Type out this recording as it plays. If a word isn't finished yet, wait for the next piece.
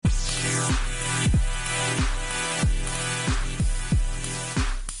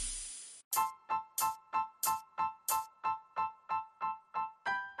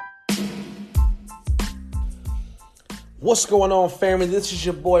What's going on, family? This is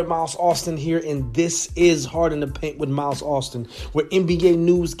your boy Miles Austin here, and this is Hard in the Paint with Miles Austin, where NBA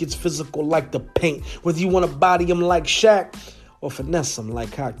news gets physical like the paint. Whether you want to body him like Shaq or finesse him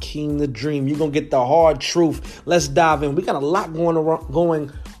like Hakeem the Dream, you're going to get the hard truth. Let's dive in. We got a lot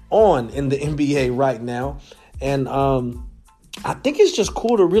going on in the NBA right now, and I think it's just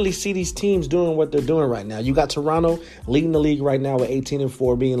cool to really see these teams doing what they're doing right now. You got Toronto leading the league right now with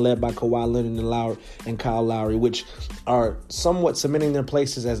 18-4, being led by Kawhi Leonard and Kyle Lowry, which are somewhat cementing their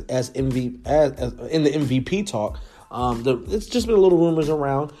places as in the MVP talk. It's just been a little rumors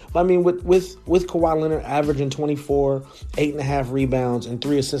around, but I mean, with Kawhi Leonard averaging 24, 8.5 rebounds, and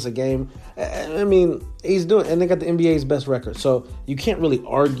 3 assists a game, I mean, he's doing, and they got the NBA's best record, so you can't really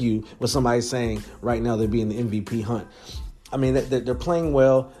argue with somebody saying right now they'd be in the MVP hunt. I mean, they're playing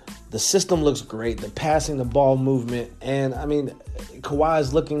well. The system looks great. The passing, the ball movement. And, I mean, Kawhi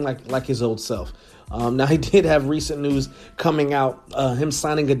is looking like his old self. Now, he did have recent news coming out, him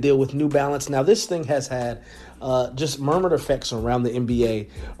signing a deal with New Balance. Now, this thing has had just murmured effects around the NBA,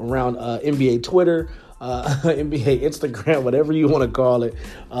 around NBA Twitter, NBA Instagram, whatever you want to call it.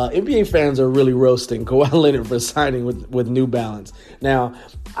 NBA fans are really roasting Kawhi Leonard for signing with New Balance. Now,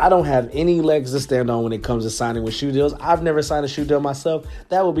 I don't have any legs to stand on when it comes to signing with shoe deals. I've never signed a shoe deal myself.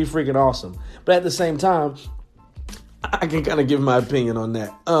 That would be freaking awesome. But at the same time, I can kind of give my opinion on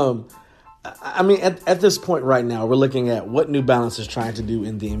that. I mean, at this point right now, we're looking at what New Balance is trying to do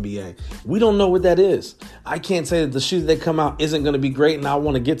in the NBA. We don't know what that is. I can't say that the shoe that come out isn't going to be great and I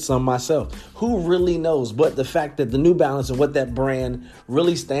want to get some myself. Who really knows? But the fact that the New Balance and what that brand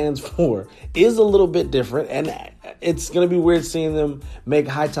really stands for is a little bit different. And it's going to be weird seeing them make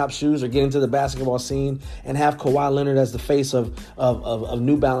high-top shoes or get into the basketball scene and have Kawhi Leonard as the face of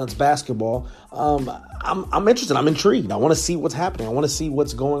New Balance basketball. I'm interested. I'm intrigued. I want to see what's happening. I want to see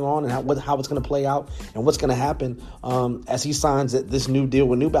what's going on and how it's going to play out and what's going to happen as he signs this new deal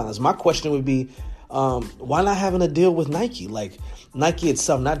with New Balance. My question would be, why not having a deal with Nike? Like Nike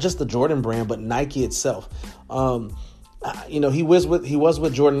itself, not just the Jordan brand, but Nike itself. He was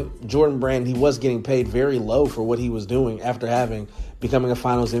with Jordan Brand. He was getting paid very low for what he was doing after becoming a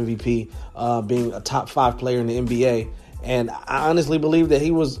Finals MVP, being a top 5 player in the NBA. And I honestly believe that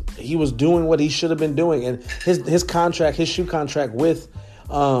he was doing what he should have been doing. And his shoe contract with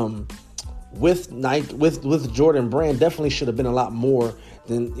Nike, with Jordan Brand definitely should have been a lot more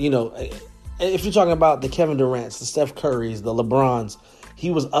than, if you're talking about the Kevin Durant's, the Steph Curry's, the LeBron's. He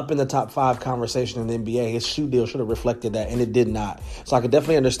was up in the top 5 conversation in the NBA. His shoe deal should have reflected that, and it did not. So I could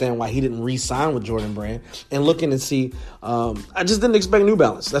definitely understand why he didn't re-sign with Jordan Brand. And looking to see, I just didn't expect New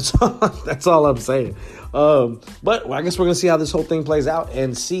Balance. That's all I'm saying. But I guess we're going to see how this whole thing plays out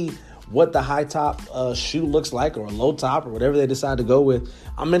and see what the high top shoe looks like, or a low top, or whatever they decide to go with.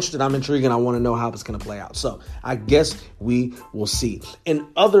 I'm interested, I'm intrigued, and I want to know how it's going to play out. So I guess we will see. In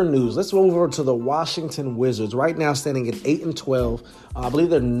other news, let's move over to the Washington Wizards. Right now standing at 8-12. I believe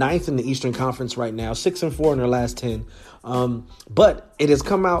they're 9th in the Eastern Conference right now, 6-4 in their last 10. But it has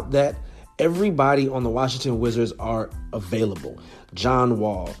come out that everybody on the Washington Wizards are available. John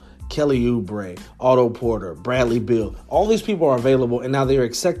Wall, Kelly Oubre, Otto Porter, Bradley Beal, all these people are available, and now they're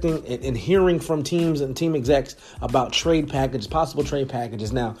accepting and hearing from teams and team execs about possible trade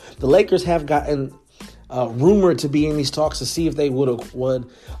packages. Now, the Lakers have gotten rumored to be in these talks to see if they would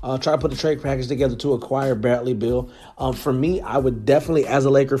try to put a trade package together to acquire Bradley Beal. For me, I would definitely, as a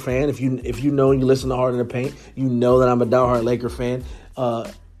Laker fan, if you know and you listen to Hard in the Paint, you know that I'm a diehard Laker fan.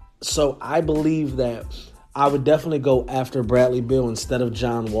 So I believe that I would definitely go after Bradley Beal instead of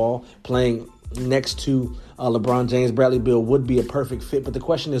John Wall. Playing next to LeBron James, Bradley Beal would be a perfect fit. But the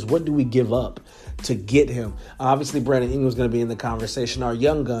question is, what do we give up to get him? Obviously, Brandon Ingram's going to be in the conversation, our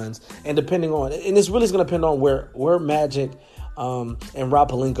young guns. And this really is going to depend on where Magic and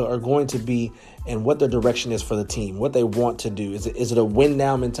Rob Pelinka are going to be and what their direction is for the team, what they want to do. Is it a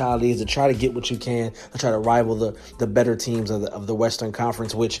win-now mentality? Is it try to get what you can to try to rival the better teams of the Western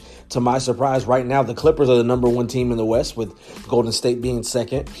Conference, which, to my surprise, right now, the Clippers are the number 1 team in the West, with Golden State being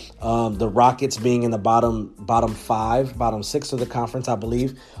second, the Rockets being in the bottom 6 of the conference, I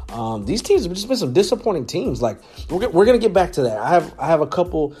believe. These teams have just been some disappointing teams. Like, we're going to get back to that. I have a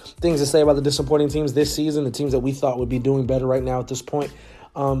couple things to say about the disappointing teams this season, the teams that we thought would be doing better right now at this point.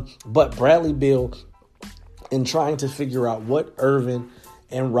 But Bradley Beal, in trying to figure out what Irvin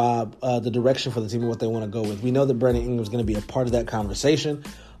and Rob, the direction for the team and what they want to go with. We know that Brandon Ingram is going to be a part of that conversation.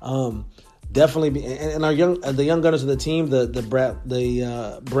 Definitely, and the young gunners of the team,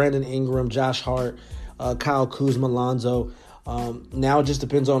 the Brandon Ingram, Josh Hart, Kyle Kuzma, Lonzo. Now it just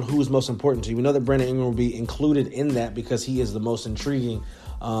depends on who's most important to you. We know that Brandon Ingram will be included in that because he is the most intriguing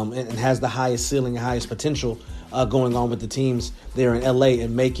and has the highest ceiling and highest potential going on with the teams there in LA,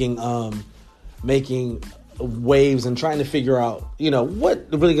 and making waves and trying to figure out, what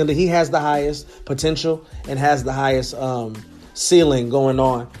really going to. He has the highest potential and has the highest ceiling going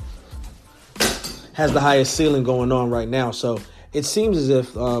on. Has the highest ceiling going on right now. So it seems as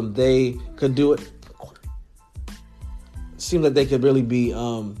if they could do it. Seems like they could really be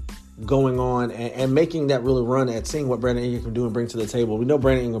going on and making that really run at seeing what Brandon Ingram can do and bring to the table. We know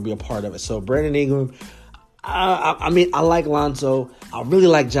Brandon Ingram will be a part of it. So Brandon Ingram, I like Lonzo. I really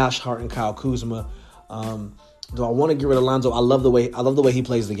like Josh Hart and Kyle Kuzma. Do I want to get rid of Lonzo? I love the way he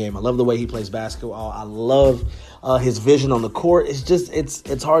plays the game. I love the way he plays basketball. I love his vision on the court. It's just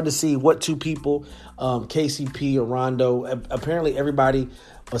it's hard to see what two people, KCP or Rondo. Apparently everybody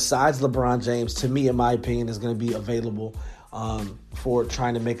besides LeBron James, to me, in my opinion, is going to be available for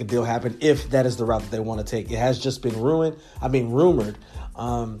trying to make a deal happen if that is the route that they want to take. It has just been rumored.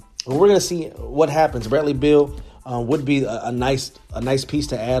 We're going to see what happens. Bradley Beal would be a nice piece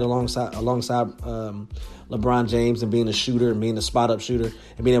to add alongside LeBron James, and being a shooter and being a spot up shooter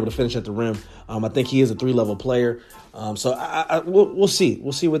and being able to finish at the rim. I think he is a 3-level player. So we'll see.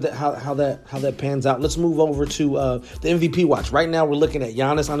 We'll see how that pans out. Let's move over to the MVP watch. Right now we're looking at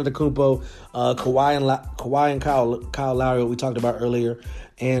Giannis Antetokounmpo, Kawhi and Kyle Lowry, what we talked about earlier,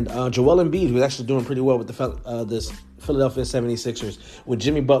 and Joel Embiid, who's actually doing pretty well with this Philadelphia 76ers. With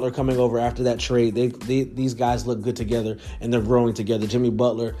Jimmy Butler coming over after that trade, these guys look good together and they're growing together. Jimmy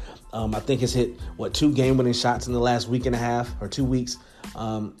Butler, I think, has hit 2 game-winning shots in the last week and a half or 2 weeks.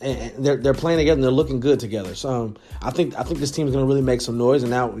 And they're playing together and they're looking good together. So I think this team is going to really make some noise.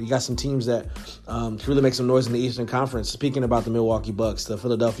 And now you got some teams that really make some noise in the Eastern Conference. Speaking about the Milwaukee Bucks, the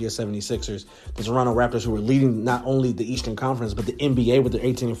Philadelphia 76ers, the Toronto Raptors, who are leading not only the Eastern Conference but the NBA with their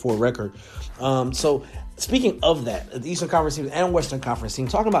 18-4 record. So speaking of that, the Eastern Conference teams and Western Conference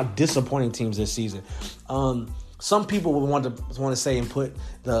teams, talking about disappointing teams this season. Some people would want to say and put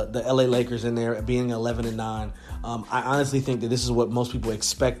the LA Lakers in there being 11-9. I honestly think that this is what most people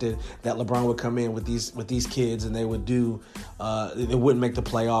expected, that LeBron would come in with these kids and they would they wouldn't make the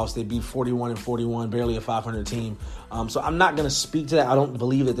playoffs. They'd be 41-41, barely a 500 team. So I'm not going to speak to that. I don't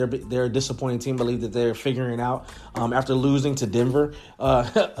believe that they're a disappointing team. I believe that they're figuring it out after losing to Denver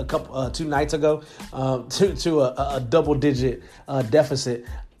 2 nights ago to a double-digit deficit.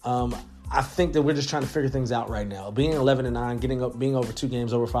 I think that we're just trying to figure things out right now. Being 11-9, being over 2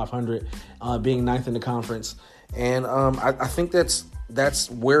 games over 500, being 9th in the conference, and I think that's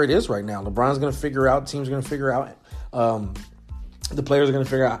where it is right now. LeBron's going to figure out. Teams are going to figure out. The players are going to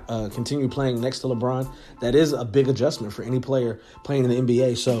figure out, continue playing next to LeBron. That is a big adjustment for any player playing in the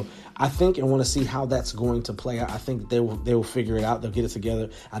NBA. So I think and want to see how that's going to play out. I think they will figure it out. They'll get it together.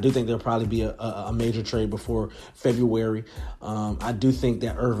 I do think there'll probably be a major trade before February. I do think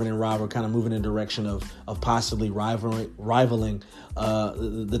that Irvin and Rob are kind of moving in the direction of possibly rivaling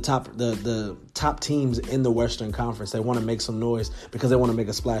the top teams in the Western Conference. They want to make some noise because they want to make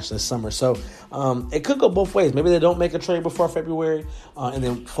a splash this summer. So it could go both ways. Maybe they don't make a trade before February and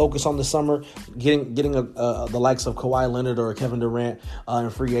then focus on the summer, getting the likes of Kawhi Leonard or Kevin Durant in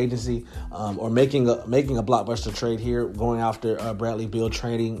free agency, or making a blockbuster trade here, going after Bradley Beal,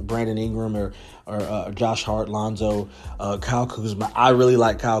 trading Brandon Ingram or Josh Hart, Lonzo, Kyle Kuzma. I really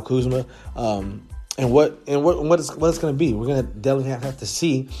like Kyle Kuzma. And what it's going to be. We're going to definitely have to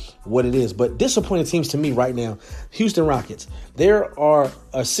see what it is. But disappointing teams to me right now, Houston Rockets. They are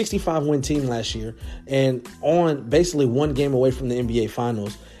a 65-win team last year and on basically 1 game away from the NBA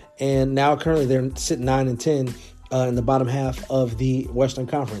Finals. And now currently they're sitting 9-10 in the bottom half of the Western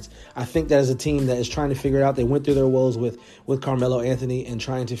Conference. I think that is a team that is trying to figure it out. They went through their woes with Carmelo Anthony and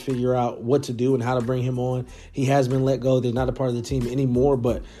trying to figure out what to do and how to bring him on. He has been let go. They're not a part of the team anymore,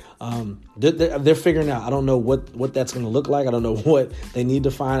 but they're figuring out. I don't know what that's going to look like. I don't know what they need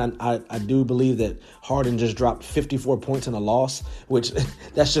to find. I do believe that Harden just dropped 54 points in a loss, which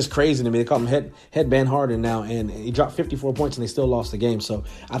that's just crazy to me. They call him Headband Harden now, and he dropped 54 points and they still lost the game. So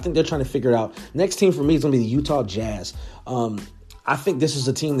I think they're trying to figure it out. Next team for me is going to be the Utah Jazz. I think this is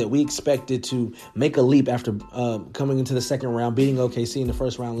a team that we expected to make a leap after coming into the second round, beating OKC in the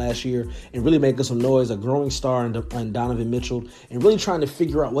first round last year, and really making some noise, a growing star in Donovan Mitchell, and really trying to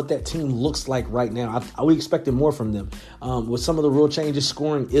figure out what that team looks like right now. We expected more from them. With some of the rule changes,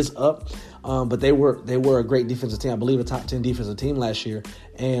 scoring is up, but they were a great defensive team. I believe a top 10 defensive team last year,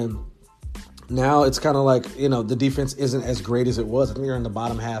 and now it's kind of like, the defense isn't as great as it was. I think they're in the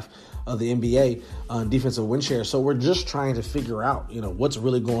bottom half of the NBA defensive win share. So we're just trying to figure out, what's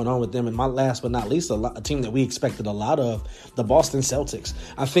really going on with them. And my last but not least, a team that we expected a lot of, the Boston Celtics.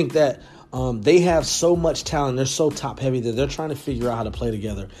 I think that they have so much talent. They're so top heavy that they're trying to figure out how to play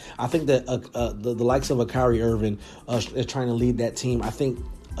together. I think that the likes of a Kyrie Irving is trying to lead that team. I think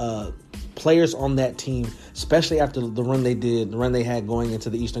players on that team, especially after the run they had going into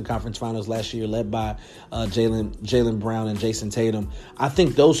the Eastern Conference Finals last year, led by Jaylen Brown and Jason Tatum. I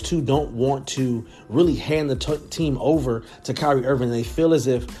think those two don't want to really hand the team over to Kyrie Irving. They feel as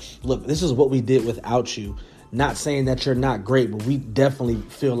if, look, this is what we did without you. Not saying that you're not great, but we definitely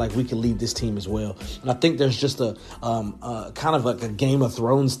feel like we can lead this team as well. And I think there's just a kind of like a Game of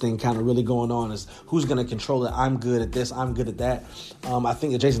Thrones thing kind of really going on, is who's going to control it. I'm good at this. I'm good at that. I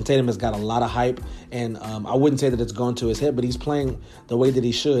think that Jason Tatum has got a lot of hype, and I wouldn't say that it's gone to his head, but he's playing the way that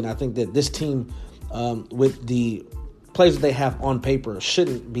he should. And I think that this team, with the players that they have on paper,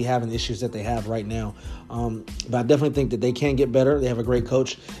 shouldn't be having the issues that they have right now. But I definitely think that they can get better. They have a great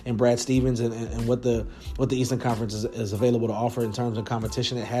coach in Brad Stevens, and what the Eastern Conference is available to offer in terms of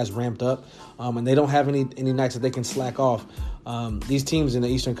competition. It has ramped up, and they don't have any nights that they can slack off. These teams in the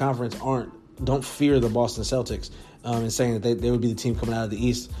Eastern Conference don't fear the Boston Celtics, and saying that they would be the team coming out of the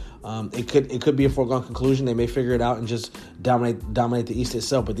East. It could be a foregone conclusion. They may figure it out and just dominate the East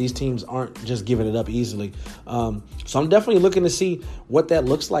itself, but these teams aren't just giving it up easily. So I'm definitely looking to see what that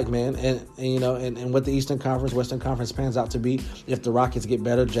looks like, man, and what the Eastern Conference, Western Conference pans out to be. If the Rockets get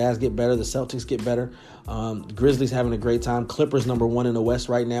better, Jazz get better, the Celtics get better. Grizzlies having a great time. Clippers number 1 in the West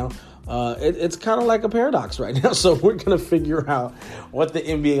right now. It's kind of like a paradox right now. So we're going to figure out what the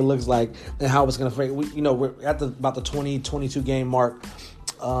NBA looks like and how it's going to fare. We're at about the 20-22 game mark.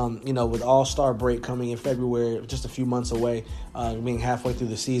 With All-Star break coming in February, just a few months away, being halfway through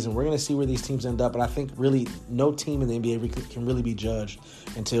the season, we're going to see where these teams end up. And I think really no team in the NBA can really be judged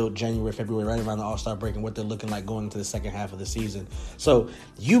until January, February, right around the All-Star break, and what they're looking like going into the second half of the season. So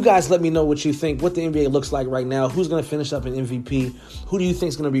you guys let me know what you think, what the NBA looks like right now. Who's going to finish up an MVP? Who do you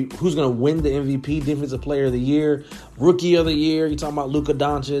think who's going to win the MVP, Defensive Player of the Year, Rookie of the Year? You're talking about Luka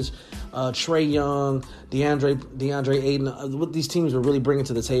Doncic, Trae Young, DeAndre Ayton. What these teams are really bringing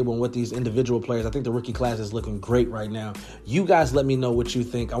to the table, and what these individual players. I think the rookie class is looking great right now. You guys let me know what you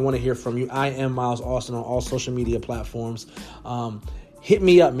think. I want to hear from you. I am Miles Austin on all social media platforms. Hit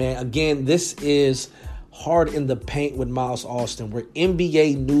me up, man. Again, this is Hard in the Paint with Miles Austin, where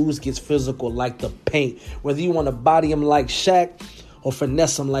NBA news gets physical like the paint. Whether you want to body him like Shaq or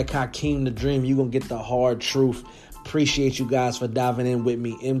finesse him like Hakeem the Dream, you're going to get the hard truth. Appreciate you guys for diving in with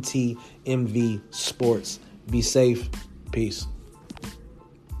me. MTMV Sports. Be safe. Peace.